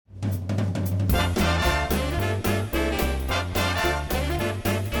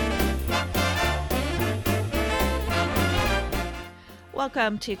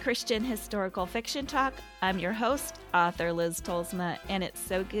Welcome to Christian Historical Fiction Talk. I'm your host, author Liz Tolsma, and it's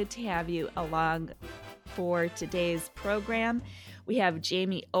so good to have you along for today's program. We have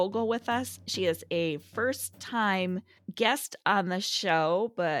Jamie Ogle with us. She is a first-time guest on the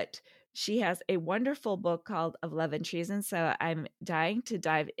show, but she has a wonderful book called Of Love and Treason, so I'm dying to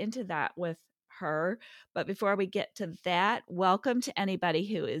dive into that with her. But before we get to that, welcome to anybody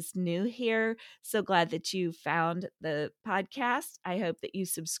who is new here. So glad that you found the podcast. I hope that you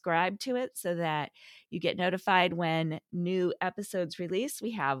subscribe to it so that you get notified when new episodes release.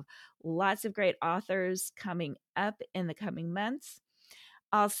 We have lots of great authors coming up in the coming months.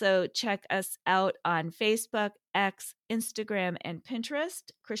 Also, check us out on Facebook, X, Instagram, and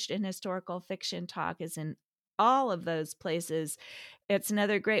Pinterest. Christian Historical Fiction Talk is in all of those places. It's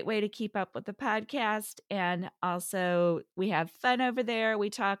another great way to keep up with the podcast. And also, we have fun over there. We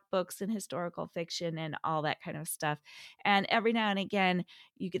talk books and historical fiction and all that kind of stuff. And every now and again,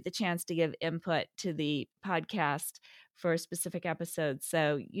 you get the chance to give input to the podcast for specific episodes.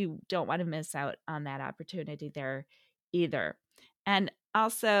 So you don't want to miss out on that opportunity there either. And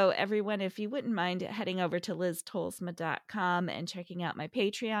also, everyone, if you wouldn't mind heading over to liztolsma.com and checking out my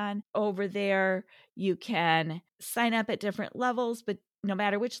Patreon. Over there, you can sign up at different levels, but no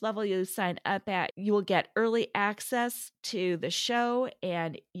matter which level you sign up at, you will get early access to the show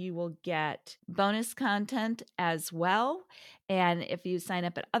and you will get bonus content as well. And if you sign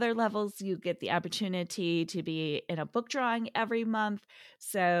up at other levels, you get the opportunity to be in a book drawing every month.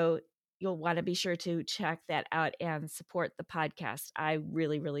 So you'll want to be sure to check that out and support the podcast. I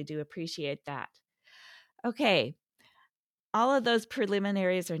really, really do appreciate that. Okay. All of those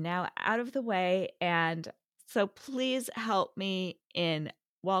preliminaries are now out of the way. And so please help me in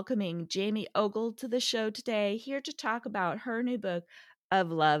welcoming Jamie Ogle to the show today, here to talk about her new book,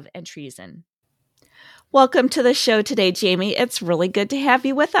 Of Love and Treason. Welcome to the show today, Jamie. It's really good to have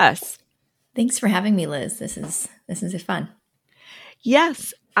you with us. Thanks for having me, Liz. This is fun.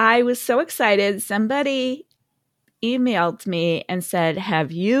 Yes, I was so excited. Somebody emailed me and said,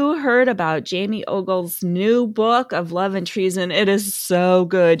 have you heard about Jamie Ogle's new book of Love and Treason? It is so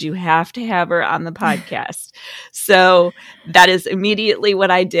good. You have to have her on the podcast. So that is immediately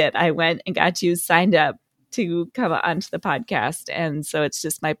what I did. I went and got you signed up to come onto the podcast. And so it's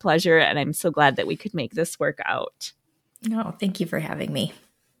just my pleasure. And I'm so glad that we could make this work out. Oh, thank you for having me.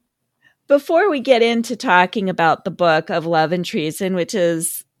 Before we get into talking about the book of Love and Treason, which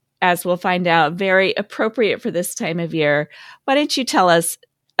is, as we'll find out, very appropriate for this time of year, why don't you tell us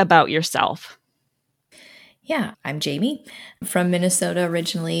about yourself? Yeah, I'm Jamie from Minnesota,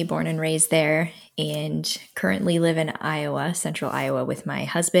 originally born and raised there, and currently live in Iowa, central Iowa, with my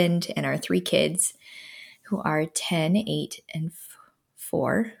husband and our 3 kids, who are 10, 8, and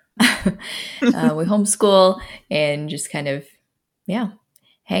 4. We homeschool and just kind of,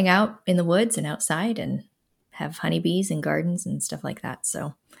 hang out in the woods and outside and have honeybees and gardens and stuff like that.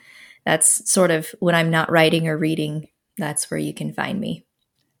 So that's sort of when I'm not writing or reading, that's where you can find me.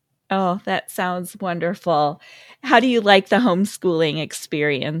 Oh, that sounds wonderful. How do you like the homeschooling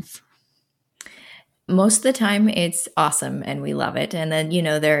experience? Most of the time it's awesome and we love it. And then,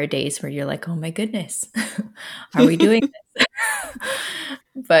 there are days where you're like, oh my goodness, are we doing this?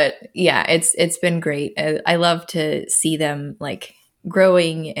 But yeah, it's been great. I love to see them like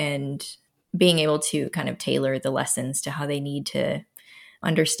growing and being able to kind of tailor the lessons to how they need to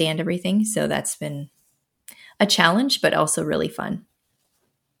understand everything. So that's been a challenge, but also really fun.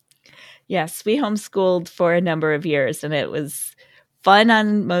 Yes, we homeschooled for a number of years and it was fun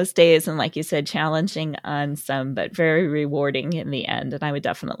on most days. And like you said, challenging on some, but very rewarding in the end. And I would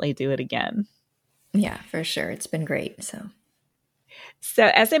definitely do it again. Yeah, for sure. It's been great. So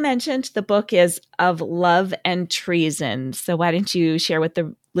as I mentioned, the book is Of Love and Treason. So why don't you share with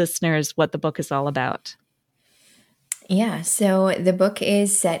the listeners what the book is all about? Yeah, so the book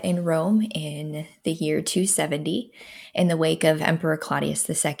is set in Rome in the year 270 in the wake of Emperor Claudius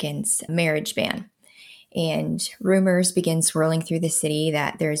II's marriage ban. And rumors begin swirling through the city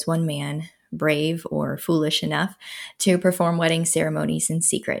that there's one man, brave or foolish enough, to perform wedding ceremonies in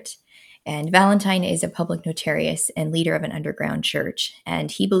secret. And Valentine is a public notarius and leader of an underground church, and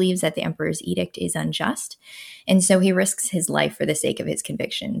he believes that the emperor's edict is unjust, and so he risks his life for the sake of his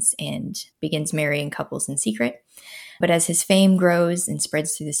convictions and begins marrying couples in secret. But as his fame grows and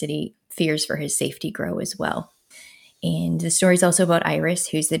spreads through the city, fears for his safety grow as well. And the story is also about Iris,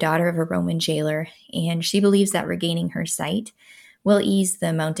 who's the daughter of a Roman jailer, and she believes that regaining her sight will ease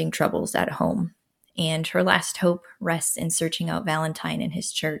the mounting troubles at home. And her last hope rests in searching out Valentine and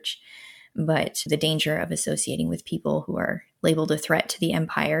his church. But the danger of associating with people who are labeled a threat to the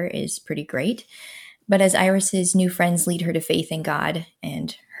empire is pretty great. But as Iris's new friends lead her to faith in God,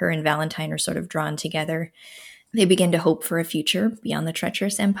 and her and Valentine are sort of drawn together, they begin to hope for a future beyond the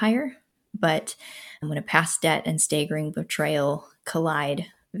treacherous empire. But when a past debt and staggering betrayal collide,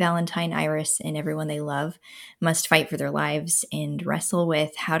 Valentine, Iris, and everyone they love must fight for their lives and wrestle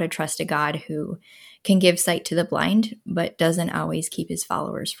with how to trust a God who can give sight to the blind, but doesn't always keep his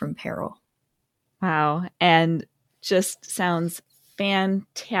followers from peril. Wow. And just sounds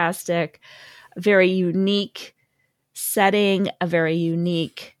fantastic. A very unique setting, a very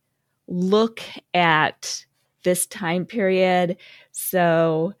unique look at this time period.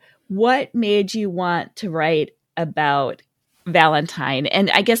 So, what made you want to write about Valentine?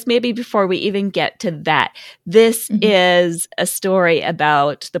 And I guess maybe before we even get to that, this is a story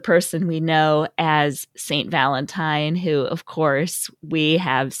about the person we know as Saint Valentine, who, of course, we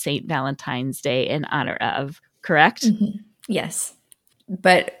have Saint Valentine's Day in honor of, correct? Mm-hmm. Yes.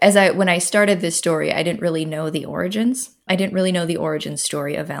 But when I started this story, I didn't really know the origins. I didn't really know the origin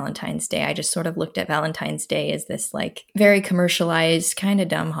story of Valentine's Day. I just sort of looked at Valentine's Day as this like very commercialized, kind of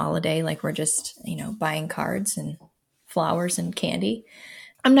dumb holiday. Like we're just, buying cards and flowers and candy.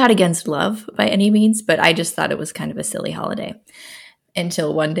 I'm not against love by any means, but I just thought it was kind of a silly holiday.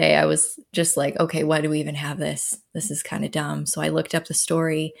 Until one day I was just like, okay, why do we even have this? This is kind of dumb. So I looked up the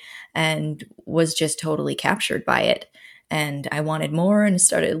story and was just totally captured by it. And I wanted more and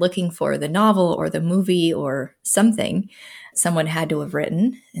started looking for the novel or the movie or something someone had to have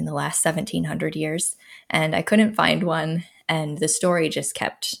written in the last 1700 years. And I couldn't find one. And the story just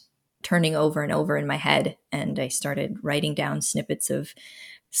kept turning over and over in my head. And I started writing down snippets of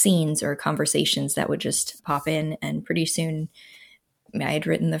scenes or conversations that would just pop in. And pretty soon I had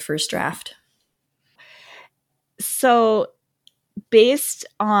written the first draft. So, based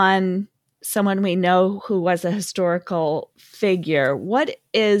on someone we know who was a historical figure, what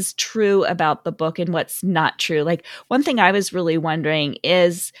is true about the book and what's not true? Like, one thing I was really wondering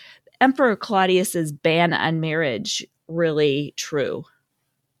is Emperor Claudius's ban on marriage really true?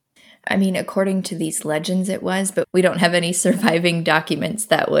 I mean, according to these legends, it was, but we don't have any surviving documents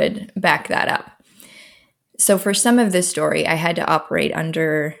that would back that up. So for some of this story, I had to operate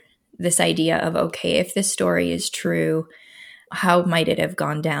under this idea of, okay, if this story is true, how might it have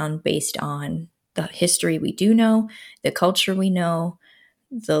gone down based on the history we do know, the culture we know,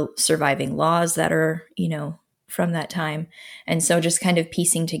 the surviving laws that are, from that time. And so just kind of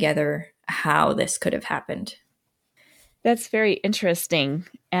piecing together how this could have happened. That's very interesting.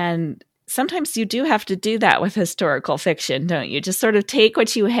 And sometimes you do have to do that with historical fiction, don't you? Just sort of take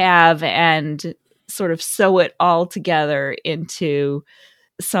what you have and sort of sew it all together into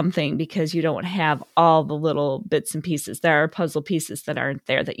something because you don't have all the little bits and pieces. There are puzzle pieces that aren't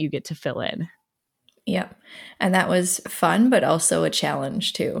there that you get to fill in. Yep. And that was fun, but also a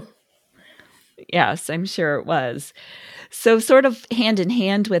challenge too. Yes, I'm sure it was. So sort of hand in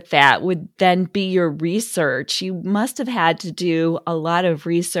hand with that would then be your research. You must have had to do a lot of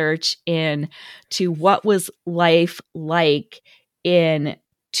research into what was life like in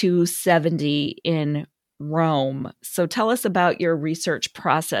 270 in Rome. So tell us about your research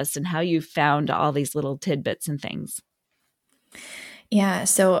process and how you found all these little tidbits and things. Yeah.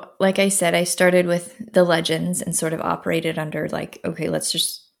 So like I said, I started with the legends and sort of operated under like, okay, let's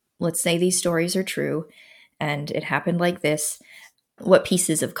say these stories are true and it happened like this. What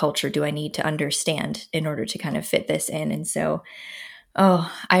pieces of culture do I need to understand in order to kind of fit this in? And so,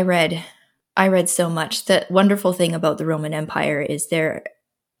 I read so much. The wonderful thing about the Roman Empire is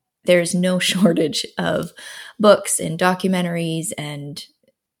there's no shortage of books and documentaries and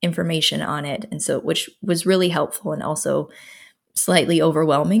information on it. And so, which was really helpful and also slightly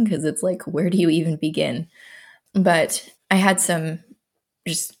overwhelming because it's like, where do you even begin? But I had some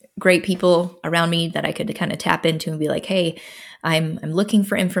just great people around me that I could kind of tap into and be like, hey, I'm looking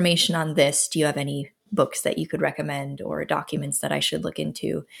for information on this. Do you have any books that you could recommend or documents that I should look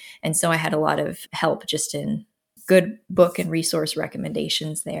into? And so I had a lot of help just in good book and resource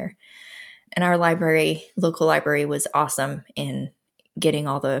recommendations there. And our local library was awesome in getting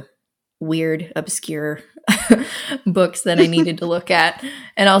all the weird, obscure books that I needed to look at.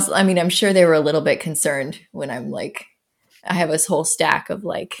 And also, I mean, I'm sure they were a little bit concerned when I'm like, I have this whole stack of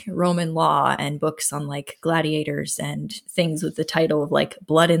like Roman law and books on like gladiators and things with the title of like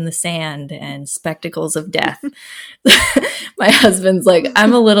Blood in the Sand and Spectacles of Death. My husband's like,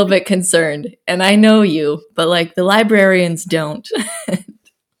 I'm a little bit concerned and I know you, but like the librarians don't.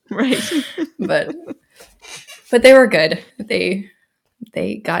 Right. But they were good. They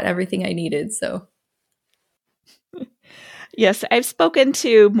got everything I needed. So yes, I've spoken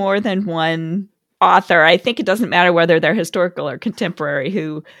to more than one author. I think it doesn't matter whether they're historical or contemporary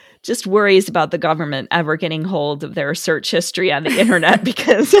who just worries about the government ever getting hold of their search history on the internet,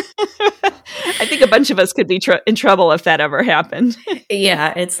 because I think a bunch of us could be in trouble if that ever happened.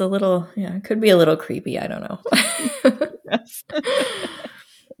 Yeah, it's a little, it could be a little creepy. I don't know. Yes.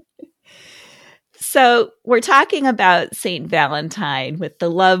 So we're talking about St. Valentine with the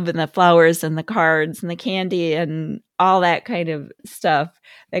love and the flowers and the cards and the candy and all that kind of stuff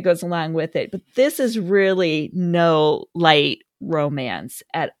that goes along with it. But this is really no light romance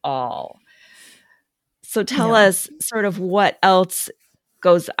at all. So tell us sort of what else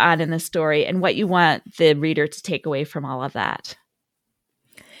goes on in the story and what you want the reader to take away from all of that.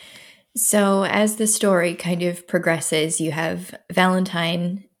 So as the story kind of progresses, you have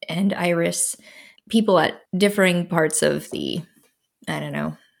Valentine and Iris, people at differing parts of the, I don't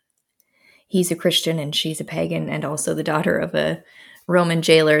know, he's a Christian and she's a pagan and also the daughter of a Roman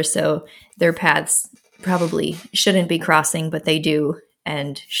jailer. So their paths probably shouldn't be crossing, but they do.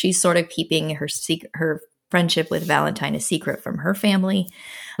 And she's sort of keeping her friendship with Valentine a secret from her family.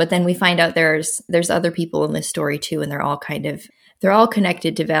 But then we find out there's other people in this story too, and they're all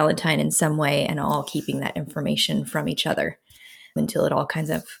connected to Valentine in some way and all keeping that information from each other until it all kinds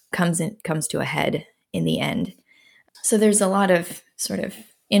of comes to a head in the end. So there's a lot of sort of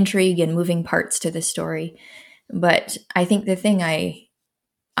intrigue and moving parts to the story. But I think the thing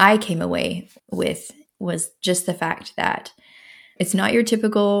I came away with was just the fact that it's not your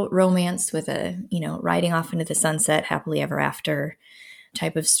typical romance with a, riding off into the sunset, happily ever after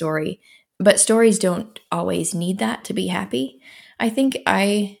type of story. But stories don't always need that to be happy. I think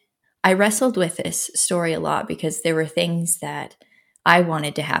I wrestled with this story a lot because there were things that I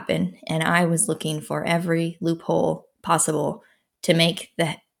wanted to happen, and I was looking for every loophole possible to make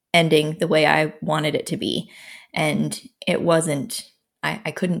the ending the way I wanted it to be. And it wasn't,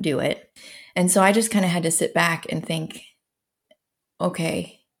 I couldn't do it. And so I just kind of had to sit back and think,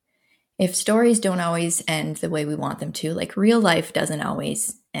 okay, if stories don't always end the way we want them to, like real life doesn't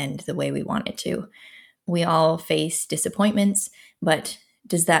always end the way we want it to. We all face disappointments, but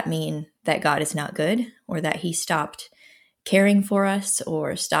does that mean that God is not good, or that he stopped caring for us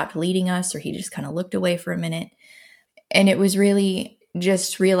or stopped leading us, or he just kind of looked away for a minute? And it was really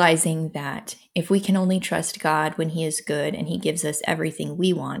just realizing that if we can only trust God when he is good and he gives us everything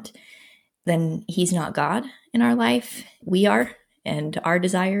we want, then he's not God in our life. We are, and our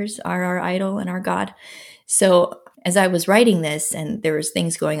desires are our idol and our God. So as I was writing this, and there was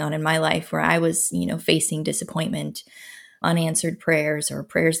things going on in my life where I was, facing disappointment, unanswered prayers, or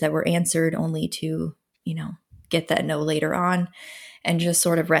prayers that were answered only to, get that no later on, and just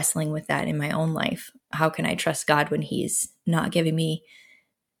sort of wrestling with that in my own life. How can I trust God when he's not giving me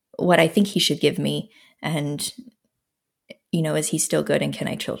what I think he should give me? And, is he still good, and can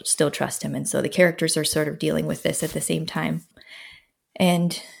I still trust him? And so the characters are sort of dealing with this at the same time.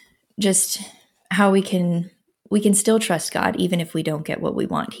 And just how we can still trust God even if we don't get what we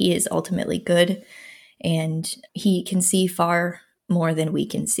want. He is ultimately good, and he can see far more than we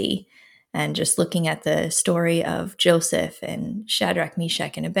can see. And just looking at the story of Joseph and Shadrach,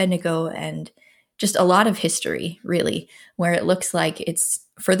 Meshach, and Abednego, and just a lot of history, really, where it looks like it's,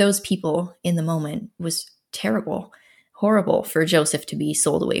 for those people in the moment, was terrible, horrible for Joseph to be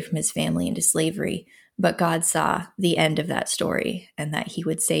sold away from his family into slavery. But God saw the end of that story and that he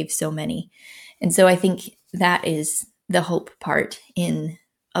would save so many. And so I think that is the hope part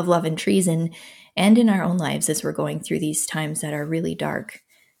of Love and Treason, and in our own lives as we're going through these times that are really dark,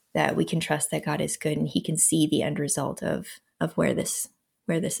 that we can trust that God is good and he can see the end result of where this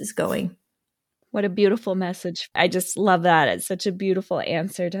is going. What a beautiful message. I just love that. It's such a beautiful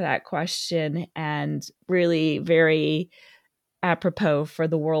answer to that question, and really very apropos for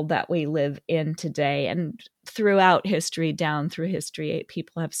the world that we live in today. And throughout history, down through history,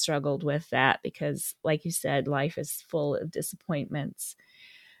 people have struggled with that because, like you said, life is full of disappointments.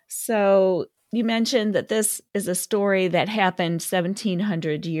 So you mentioned that this is a story that happened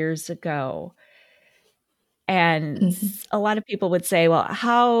 1,700 years ago. And a lot of people would say, well,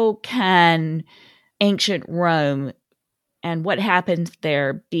 how can ancient Rome and what happened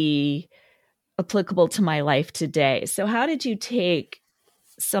there be applicable to my life today? So how did you take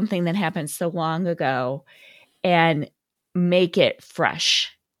something that happened so long ago and make it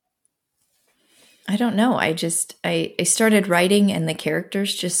fresh? I don't know. I started writing and the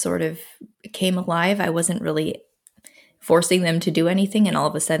characters just sort of came alive. I wasn't really forcing them to do anything, and all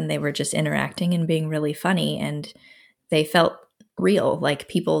of a sudden they were just interacting and being really funny, and they felt real, like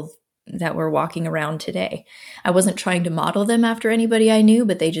people that were walking around today. I wasn't trying to model them after anybody I knew,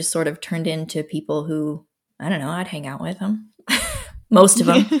 but they just sort of turned into people who, I don't know, I'd hang out with them. Most of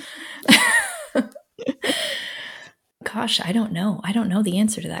them. Gosh, I don't know. I don't know the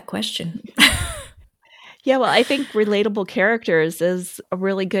answer to that question. Yeah, well, I think relatable characters is a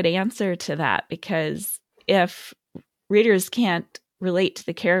really good answer to that, because if readers can't relate to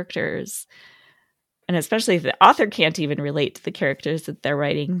the characters, and especially if the author can't even relate to the characters that they're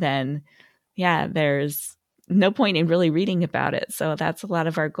writing, then yeah, there's no point in really reading about it. So that's a lot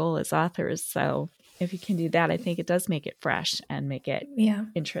of our goal as authors. So if you can do that, I think it does make it fresh and make it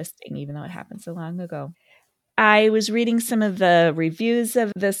interesting, even though it happened so long ago. I was reading some of the reviews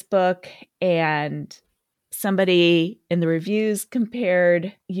of this book, and somebody in the reviews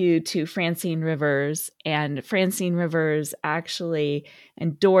compared you to Francine Rivers, and Francine Rivers actually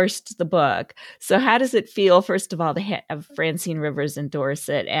endorsed the book. So how does it feel, first of all, to have Francine Rivers endorse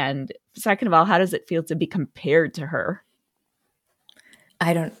it? And second of all, how does it feel to be compared to her?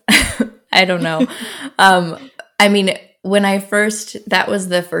 I don't I don't know. I mean, that was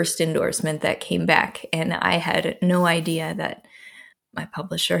the first endorsement that came back, and I had no idea that my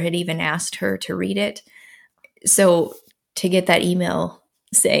publisher had even asked her to read it. So to get that email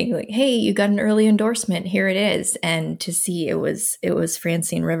saying like, "Hey, you got an early endorsement, here it is," and to see it was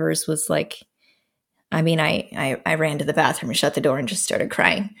Francine Rivers was like, I mean, I ran to the bathroom and shut the door and just started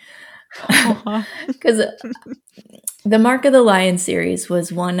crying. Because the Mark of the Lion series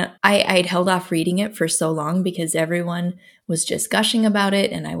was one I'd held off reading it for so long because everyone was just gushing about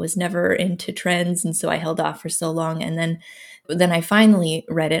it, and I was never into trends, and so I held off for so long. And then I finally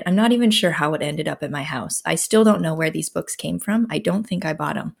read it. I'm not even sure how it ended up at my house. I still don't know where these books came from. I don't think I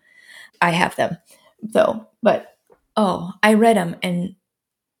bought them. I have them though, but I read them, and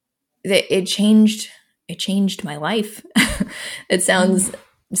it changed my life. It sounds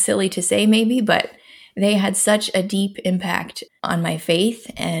silly to say maybe, but they had such a deep impact on my faith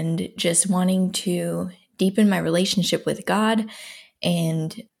and just wanting to deepen my relationship with God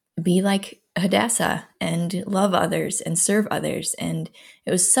and be like Hadassah and love others and serve others. And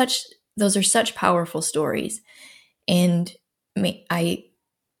those are such powerful stories. And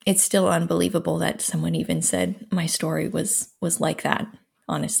it's still unbelievable that someone even said my story was like that,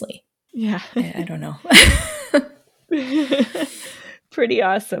 honestly. Yeah. I don't know. Pretty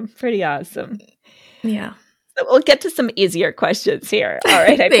awesome. Pretty awesome. Yeah. So we'll get to some easier questions here. All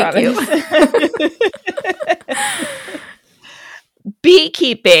right, I promise.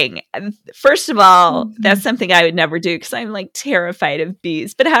 Beekeeping. First of all, that's something I would never do because I'm like terrified of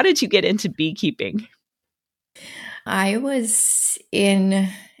bees. But how did you get into beekeeping? I was in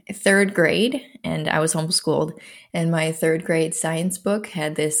third grade and I was homeschooled, and my third grade science book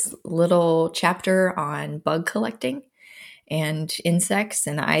had this little chapter on bug collecting and insects,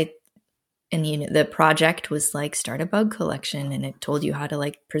 and the project was like start a bug collection, and it told you how to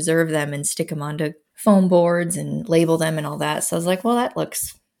like preserve them and stick them onto foam boards and label them and all that. So I was like, well, that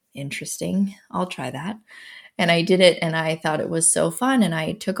looks interesting. I'll try that. And I did it, and I thought it was so fun. And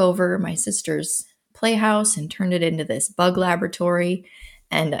I took over my sister's playhouse and turned it into this bug laboratory.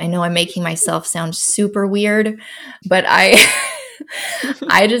 And I know I'm making myself sound super weird, but I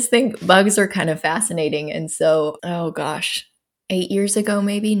just think bugs are kind of fascinating. And so, 9 years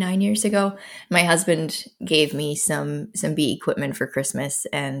ago, my husband gave me some bee equipment for Christmas,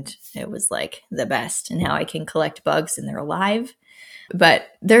 and it was like the best. And now I can collect bugs and they're alive. But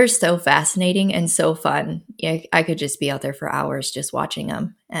they're so fascinating and so fun. Yeah, I could just be out there for hours just watching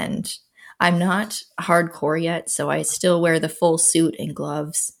them. And I'm not hardcore yet, so I still wear the full suit and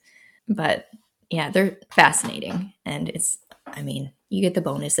gloves. But yeah, they're fascinating. And you get the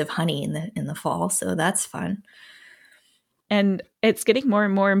bonus of honey in the fall, so that's fun. And it's getting more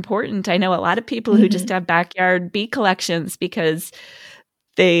and more important. I know a lot of people who just have backyard bee collections because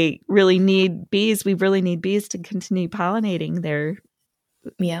they really need bees. We really need bees to continue pollinating. Their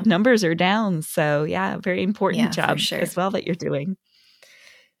numbers are down. So yeah, very important job as well that you're doing.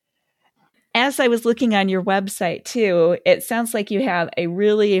 As I was looking on your website too, it sounds like you have a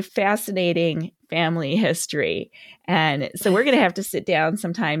really fascinating family history. And so we're going to have to sit down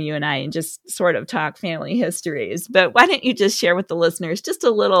sometime, you and I, and just sort of talk family histories. But why don't you just share with the listeners just a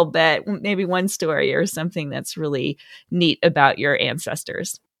little bit, maybe one story or something that's really neat about your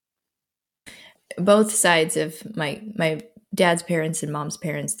ancestors? Both sides of my dad's parents and mom's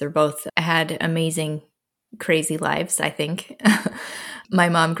parents, they're both had amazing, crazy lives, I think. My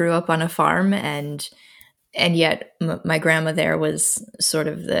mom grew up on a farm, and yet my grandma there was sort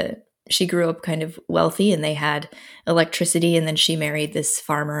of she grew up kind of wealthy, and they had electricity, and then she married this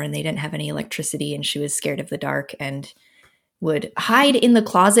farmer and they didn't have any electricity, and she was scared of the dark and would hide in the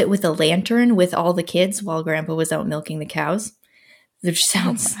closet with a lantern with all the kids while grandpa was out milking the cows, which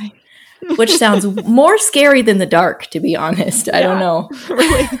sounds which sounds more scary than the dark, to be honest. I don't know.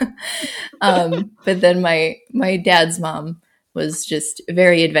 Really? But then my dad's mom was just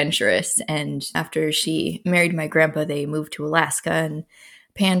very adventurous. And after she married my grandpa, they moved to Alaska and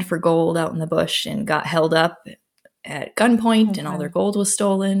panned for gold out in the bush and got held up at gunpoint, and all their gold was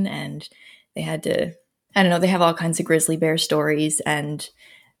stolen. And they had to, I don't know, they have all kinds of grizzly bear stories. And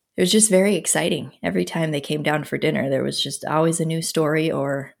it was just very exciting. Every time they came down for dinner, there was just always a new story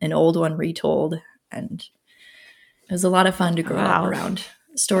or an old one retold. And it was a lot of fun to grow up around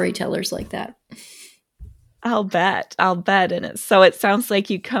storytellers like that. I'll bet. And it sounds like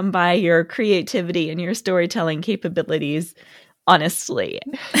you come by your creativity and your storytelling capabilities honestly.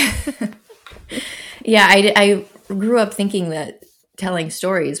 Yeah, I grew up thinking that telling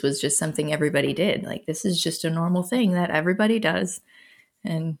stories was just something everybody did. Like, this is just a normal thing that everybody does.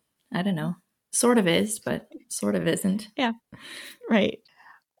 And I don't know, sort of is, but sort of isn't. Yeah, right.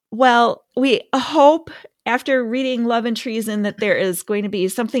 Well, we hope after reading Love and Treason that there is going to be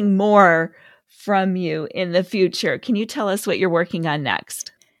something more from you in the future. Can you tell us what you're working on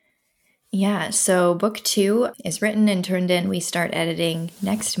next? Yeah, so book 2 is written and turned in. We start editing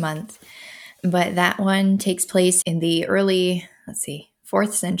next month, but that one takes place in the early,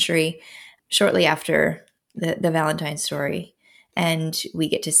 4th century, shortly after the Valentine story. And we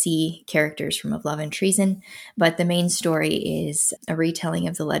get to see characters from Of Love and Treason, but the main story is a retelling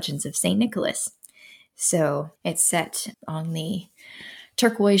of the legends of St. Nicholas. So it's set on the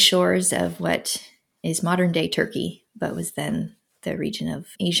turquoise shores of what is modern day Turkey, but was then the region of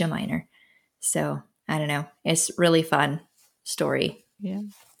Asia Minor. So I don't know. It's really fun story. Yeah.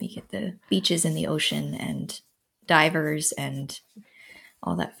 We get the beaches and the ocean and divers and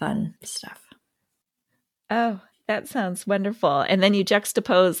all that fun stuff. Oh, that sounds wonderful. And then you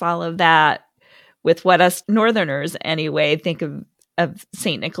juxtapose all of that with what us Northerners anyway think of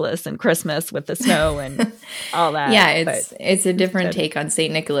St. Nicholas and Christmas with the snow and all that. Yeah, it's a different take on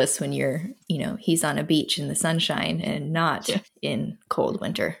St. Nicholas when you're, he's on a beach in the sunshine and not in cold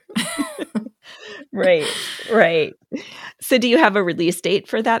winter. Right. So do you have a release date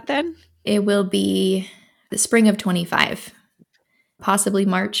for that then? It will be the spring of 25, possibly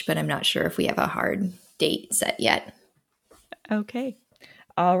March, but I'm not sure if we have a hard date set yet. Okay.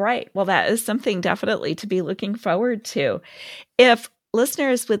 All right. Well, that is something definitely to be looking forward to. If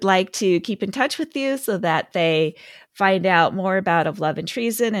listeners would like to keep in touch with you so that they find out more about Of Love and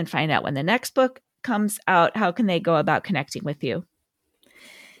Treason and find out when the next book comes out, how can they go about connecting with you?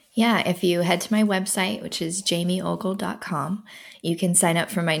 Yeah, if you head to my website, which is jamieogle.com, you can sign up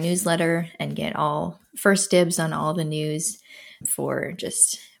for my newsletter and get all first dibs on all the news for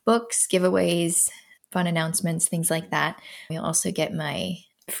just books, giveaways, fun announcements, things like that. You'll also get my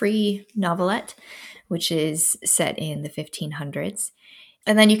free novelette, which is set in the 1500s.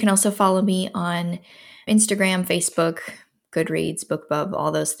 And then you can also follow me on Instagram, Facebook, Goodreads, BookBub.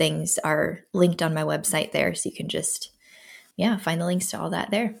 All those things are linked on my website there. So you can just, find the links to all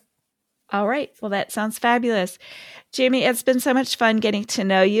that there. All right. Well, that sounds fabulous. Jamie, it's been so much fun getting to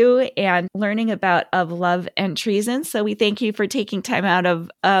know you and learning about Of Love and Treason. So we thank you for taking time out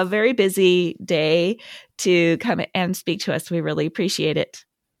of a very busy day to come and speak to us. We really appreciate it.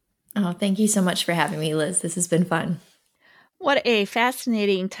 Oh, thank you so much for having me, Liz. This has been fun. What a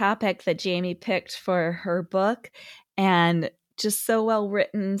fascinating topic that Jamie picked for her book, and just so well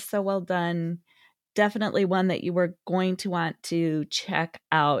written, so well done. Definitely one that you were going to want to check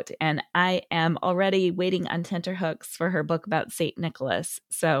out. And I am already waiting on tenterhooks for her book about St. Nicholas.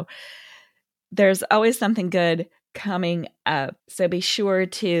 So there's always something good coming up. So be sure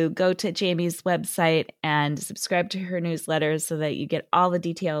to go to Jamie's website and subscribe to her newsletters so that you get all the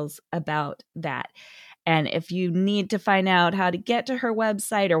details about that. And if you need to find out how to get to her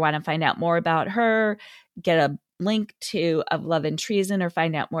website or want to find out more about her, get a link to Of Love and Treason or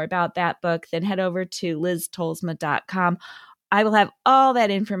find out more about that book, then head over to liztolsma.com. I will have all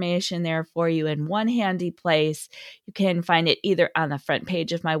that information there for you in one handy place. You can find it either on the front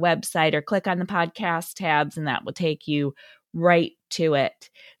page of my website or click on the podcast tabs, and that will take you right to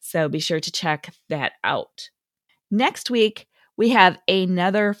it. So be sure to check that out. Next week, we have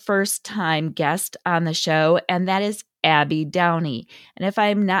another first-time guest on the show, and that is Abby Downey. And if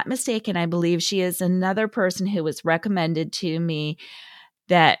I'm not mistaken, I believe she is another person who was recommended to me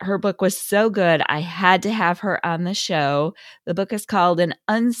that her book was so good, I had to have her on the show. The book is called An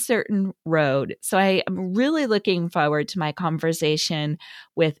Uncertain Road. So I am really looking forward to my conversation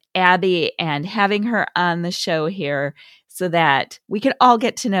with Abby and having her on the show here so that we can all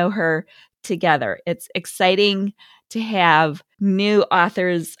get to know her together. It's exciting to have new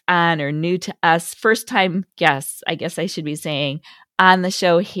authors on, or new to us, first-time guests, I guess I should be saying, on the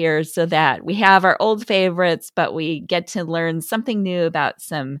show here so that we have our old favorites, but we get to learn something new about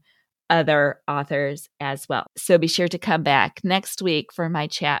some other authors as well. So be sure to come back next week for my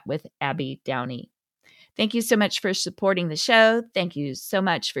chat with Abby Downey. Thank you so much for supporting the show. Thank you so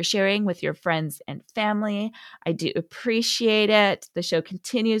much for sharing with your friends and family. I do appreciate it. The show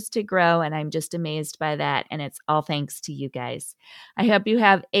continues to grow, and I'm just amazed by that. And it's all thanks to you guys. I hope you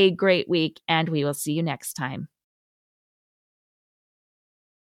have a great week, and we will see you next time.